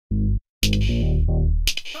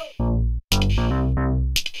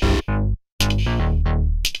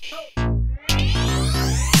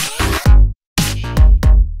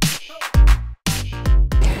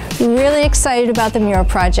excited about the mural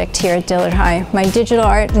project here at Dillard High. My digital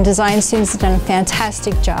art and design students have done a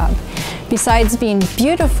fantastic job. Besides being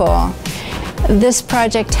beautiful, this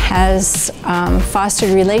project has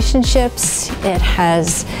fostered relationships. It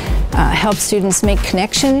has helped students make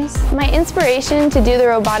connections. My inspiration to do the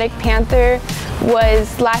Robotic Panther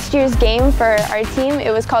was last year's game for our team.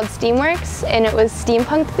 It was called Steamworks and it was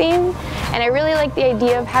steampunk themed. And I really like the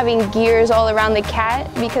idea of having gears all around the cat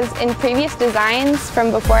because in previous designs from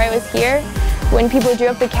before I was here, when people drew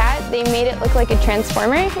up the cat, they made it look like a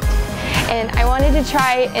transformer. And I wanted to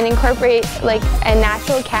try and incorporate like a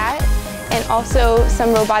natural cat and also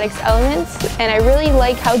some robotics elements. And I really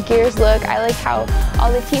like how gears look. I like how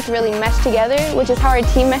all the teeth really mesh together, which is how our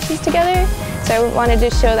team meshes together. So I wanted to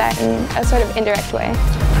show that in a sort of indirect way.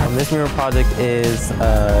 This mural project is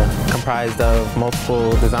comprised of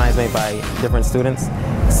multiple designs made by different students.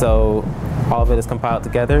 So all of it is compiled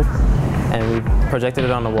together and we projected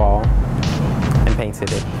it on the wall and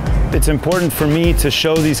painted it. It's important for me to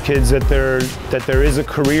show these kids that there is a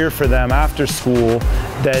career for them after school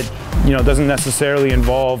that doesn't necessarily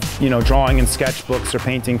involve drawing in sketchbooks or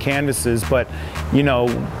painting canvases, but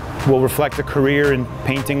will reflect a career in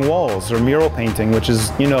painting walls or mural painting, which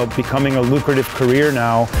is becoming a lucrative career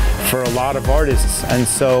now for a lot of artists. And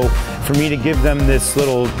so for me to give them this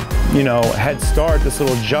little head start, this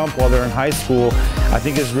little jump while they're in high school, I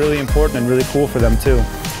think is really important and really cool for them too.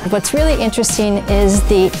 What's really interesting is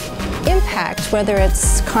the impact, whether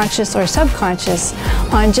it's conscious or subconscious,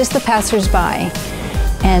 on just the passers-by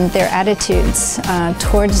and their attitudes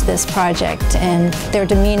towards this project and their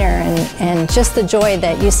demeanor and just the joy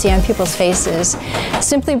that you see on people's faces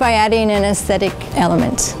simply by adding an aesthetic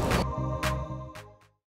element.